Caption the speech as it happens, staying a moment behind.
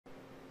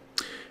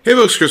Hey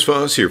folks, Chris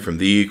Voss here from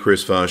the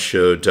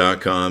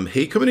chrisvossshow.com.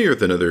 Hey, coming here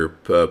with another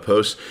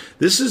post.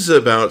 This is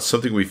about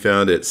something we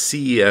found at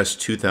CES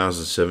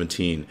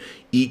 2017,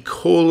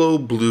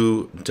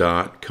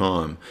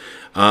 Ecoloblue.com.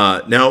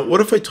 Now,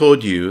 what if I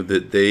told you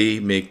that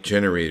they make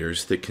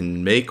generators that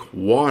can make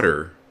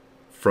water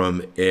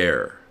from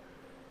air?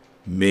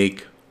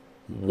 Make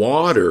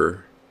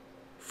water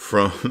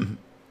from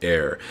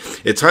air.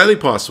 It's highly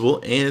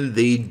possible, and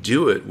they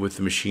do it with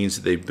the machines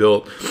that they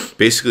built.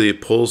 Basically,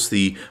 it pulls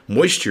the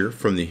moisture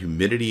from the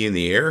humidity in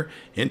the air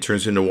and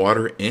turns into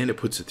water, and it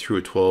puts it through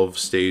a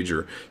 12-stage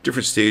or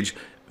different stage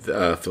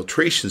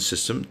filtration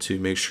system to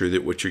make sure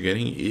that what you're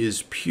getting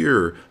is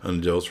pure,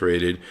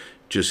 unadulterated,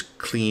 just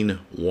clean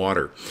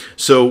water.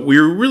 So we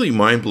were really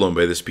mind blown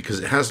by this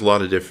because it has a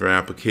lot of different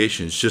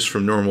applications, just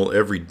from normal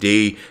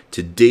everyday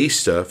to day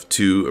stuff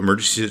to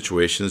emergency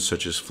situations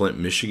such as Flint,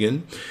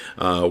 Michigan,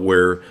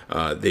 where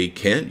they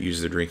can't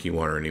use their drinking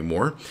water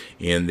anymore,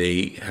 and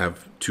they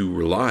have to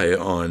rely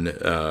on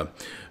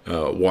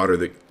water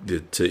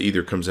that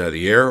either comes out of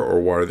the air or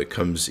water that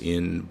comes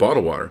in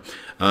bottled water.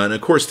 And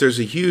of course, there's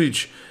a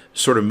huge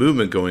sort of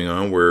movement going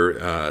on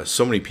where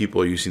so many people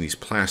are using these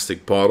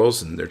plastic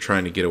bottles, and they're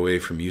trying to get away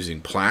from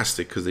using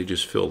plastic because they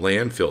just fill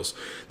landfills.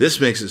 This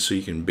makes it so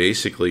you can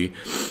basically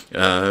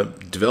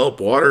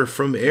develop water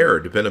from air.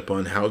 Depending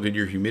upon how good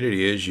your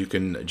humidity is, you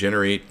can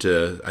generate,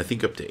 I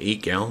think, up to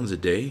 8 gallons a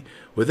day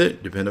with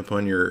it, depending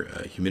upon your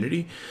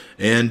humidity.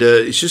 And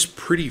it's just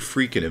pretty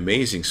freaking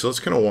amazing. So let's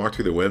kind of walk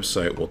through the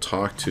website. We'll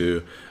talk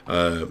to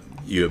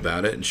you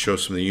about it and show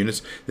some of the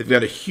units. They've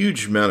got a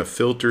huge amount of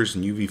filters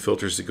and UV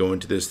filters that go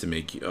into this to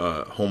make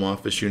home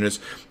office units.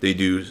 They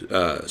do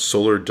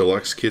solar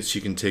deluxe kits you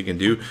can take and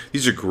do.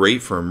 These are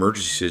great for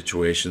emergency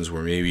situations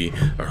where maybe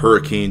a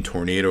hurricane,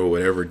 tornado,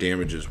 whatever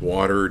damages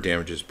water,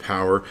 damages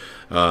power.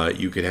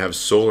 You could have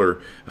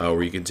solar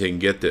where you can take and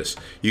get this.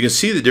 You can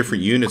see the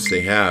different units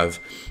they have,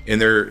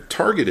 and they're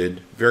targeted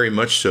very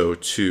much so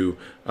to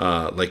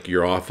like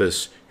your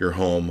office, your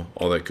home,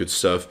 all that good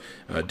stuff.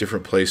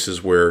 Different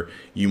places where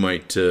you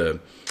might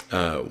want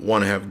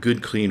to have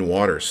good, clean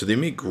water. So they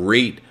make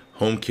great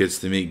home kits.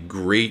 They make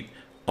great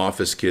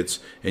office kits,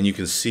 and you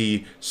can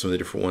see some of the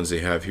different ones they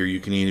have here. You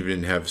can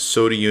even have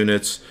soda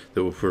units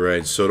that will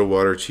provide soda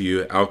water to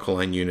you,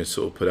 alkaline units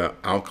that will put out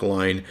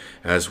alkaline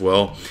as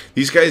well.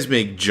 These guys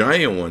make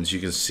giant ones. You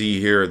can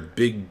see here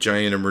big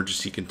giant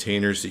emergency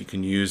containers that you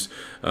can use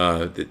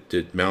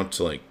that mount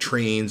to like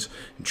trains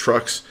and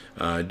trucks,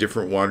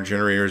 different water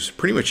generators,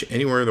 pretty much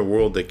anywhere in the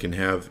world that can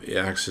have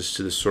access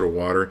to this sort of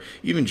water.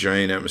 Even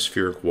giant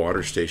atmospheric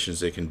water stations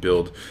they can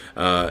build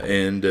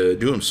and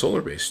do them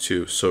solar based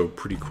too, so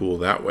pretty cool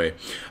that way.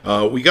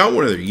 We got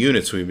one of their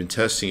units. We've been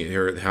testing it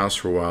here at the house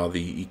for a while,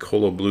 the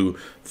Ecoloblue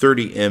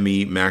 30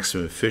 ME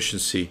maximum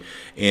efficiency,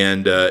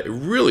 and it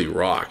really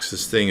rocks.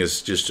 This thing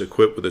is just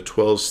equipped with a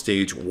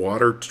 12-stage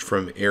water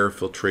from air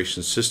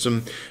filtration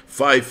system,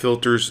 5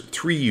 filters,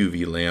 3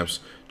 UV lamps.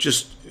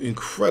 Just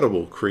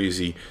incredible,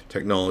 crazy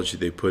technology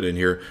they put in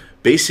here.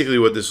 Basically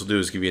what this will do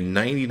is give you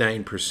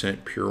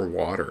 99% pure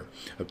water,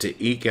 up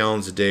to 8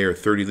 gallons a day or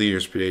 30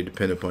 liters per day,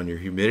 depending upon your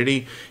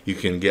humidity. You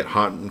can get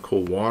hot and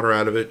cold water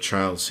out of it,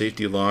 child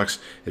safety locks,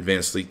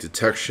 advanced leak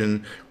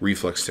detection,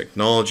 reflex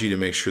technology to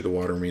make sure the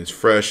water remains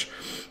fresh,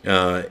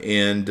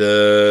 and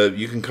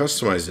you can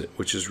customize it,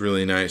 which is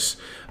really nice.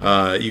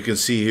 You can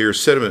see here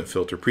sediment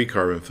filter,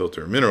 pre-carbon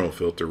filter, mineral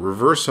filter,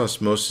 reverse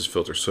osmosis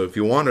filter. So if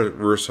you want a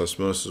reverse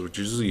osmosis, which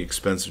is usually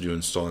expensive to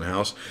install in a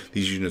house,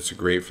 these units are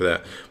great for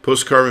that.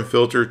 Post-carbon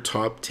filter,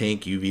 top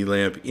tank UV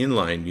lamp,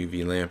 inline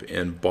UV lamp,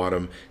 and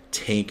bottom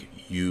tank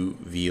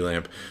UV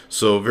lamp.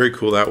 So very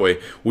cool that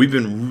way. We've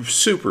been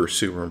super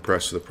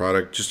impressed with the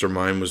product. Just our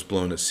mind was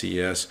blown at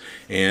CES,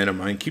 and our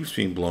mind keeps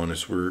being blown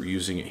as we're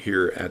using it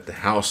here at the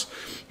house.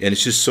 And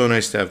it's just so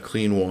nice to have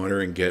clean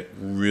water and get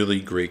really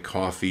great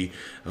coffee.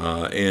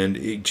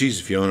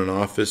 Geez, if you own an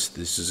office,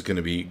 this is going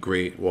to be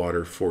great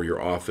water for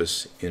your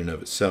office in and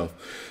of itself.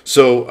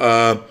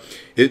 So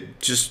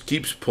it just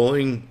keeps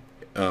pulling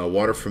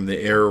water from the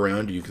air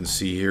around. You can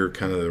see here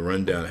kind of the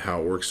rundown of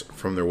how it works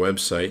from their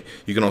website.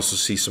 You can also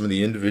see some of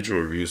the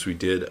individual reviews we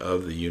did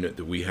of the unit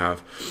that we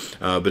have,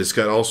 but it's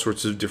got all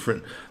sorts of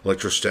different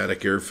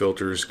electrostatic air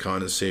filters,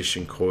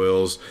 condensation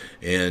coils,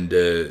 and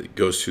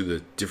goes through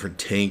the different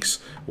tanks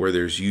where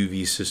there's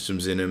UV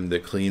systems in them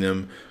that clean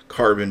them,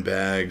 carbon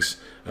bags,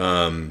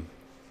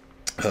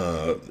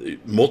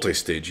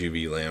 multi-stage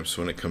UV lamps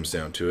when it comes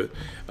down to it,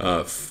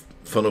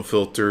 funnel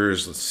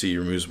filters. Let's see,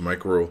 removes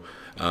micro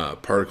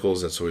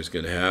particles. That's always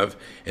going to have.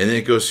 And then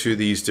it goes through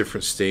these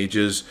different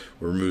stages,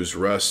 removes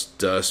rust,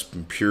 dust,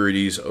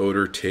 impurities,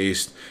 odor,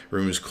 taste,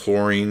 removes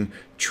chlorine,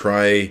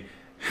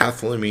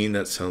 triethylamine,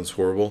 that sounds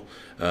horrible,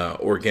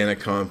 organic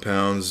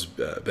compounds,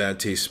 bad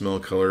taste, smell,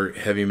 color,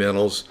 heavy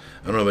metals.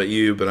 I don't know about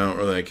you, but I don't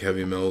really like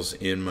heavy metals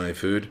in my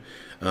food.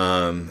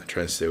 I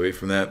try to stay away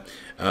from that.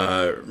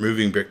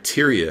 Removing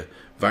bacteria,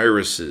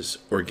 viruses,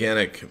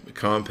 organic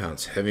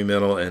compounds, heavy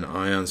metal and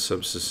ion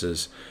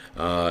substances,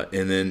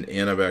 and then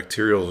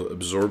antibacterial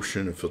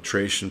absorption and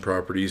filtration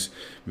properties,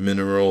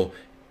 mineral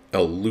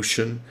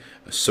elution,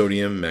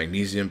 sodium,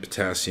 magnesium,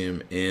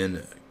 potassium,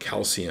 and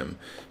calcium.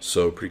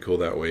 So pretty cool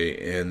that way.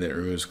 And then it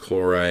removes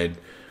chlorine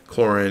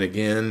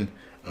again,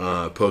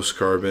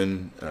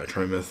 post-carbon,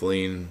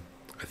 trimethylene.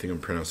 I think I'm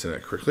pronouncing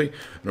that correctly.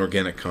 And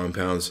organic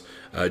compounds.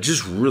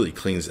 Just really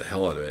cleans the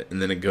hell out of it.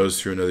 And then it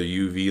goes through another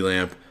UV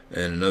lamp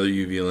and another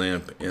UV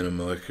lamp and a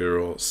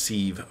molecular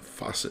sieve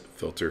faucet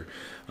filter.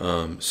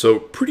 So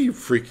pretty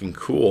freaking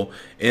cool.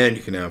 And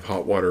you can have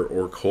hot water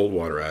or cold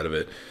water out of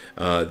it.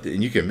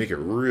 And you can make it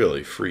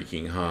really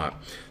freaking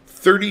hot.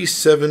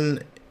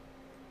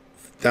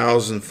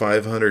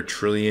 37,500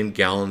 trillion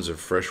gallons of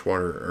fresh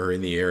water are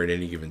in the air at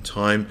any given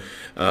time.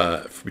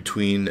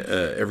 Between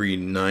every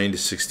 9 to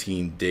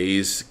 16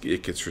 days,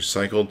 it gets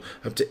recycled.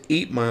 Up to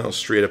 8 miles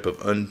straight up of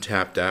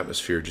untapped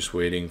atmosphere, just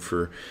waiting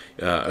for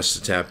us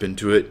to tap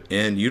into it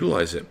and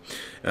utilize it.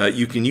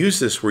 You can use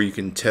this where you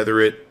can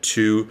tether it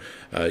to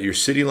your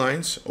city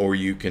lines, or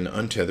you can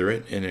untether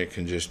it and it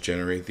can just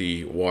generate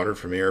the water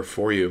from air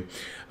for you.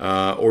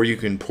 Or you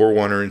can pour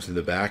water into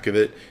the back of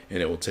it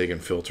and it will take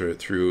and filter it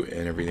through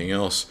and everything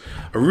else.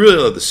 I really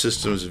love the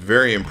systems,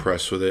 very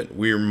impressed with it.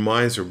 Your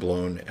minds are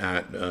blown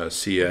at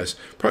CS.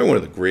 Probably one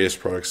of the greatest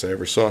products I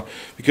ever saw,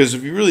 because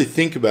if you really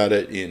think about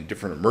it, in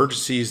different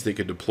emergencies, they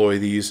could deploy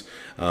these.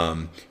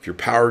 If your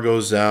power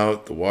goes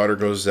out, the water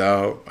goes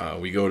out,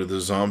 we go to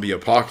the zombie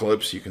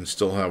apocalypse, you can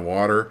still have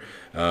water.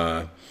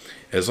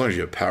 As long as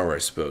you have power, I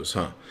suppose,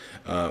 huh?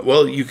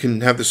 Well, you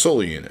can have the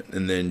solar unit,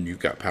 and then you've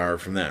got power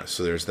from that.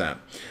 So there's that.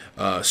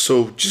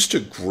 So just a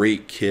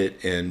great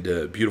kit and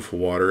beautiful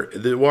water.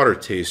 The water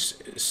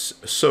tastes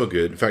so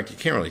good. In fact, you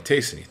can't really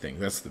taste anything.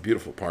 That's the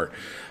beautiful part.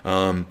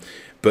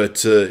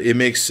 But it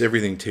makes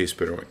everything taste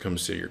better when it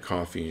comes to your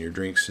coffee and your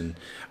drinks. And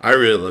I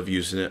really love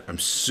using it. I'm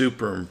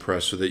super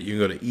impressed with it. You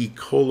can go to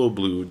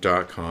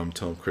Ecoloblue.com,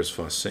 tell them Chris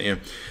Voss sent you,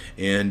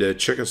 and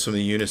check out some of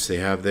the units they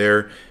have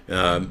there.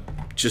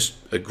 Just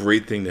a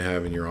great thing to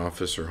have in your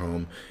office or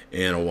home,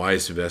 and a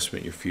wise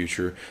investment in your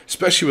future,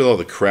 especially with all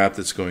the crap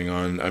that's going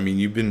on. I mean,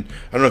 I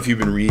don't know if you've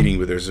been reading,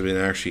 but there's been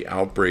actually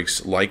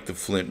outbreaks like the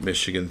Flint,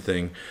 Michigan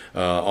thing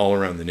all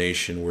around the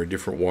nation, where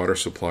different water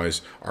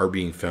supplies are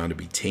being found to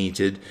be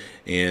tainted,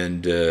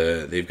 and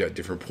they've got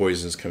different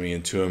poisons coming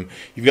into them.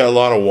 You've got a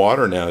lot of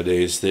water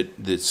nowadays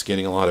that's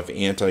getting a lot of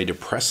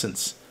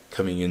antidepressants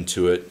coming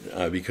into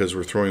it because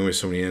we're throwing away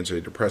so many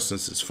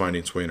antidepressants. It's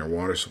finding its way in our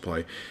water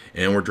supply,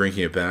 and we're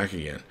drinking it back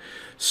again.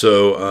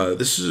 So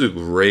this is a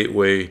great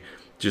way.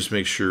 Just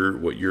make sure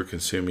what you're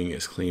consuming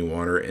is clean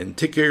water, and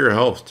take care of your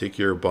health, take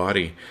care of your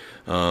body.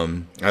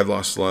 I've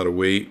lost a lot of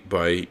weight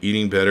by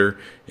eating better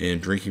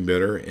and drinking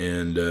better,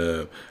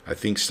 and I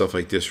think stuff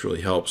like this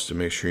really helps to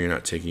make sure you're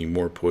not taking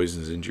more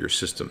poisons into your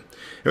system.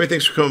 Anyway,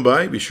 thanks for coming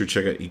by. Be sure to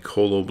check out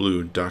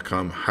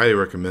Ecoloblue.com. Highly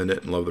recommend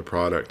it and love the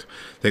product.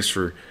 Thanks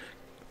for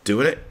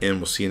doing it, and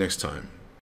we'll see you next time.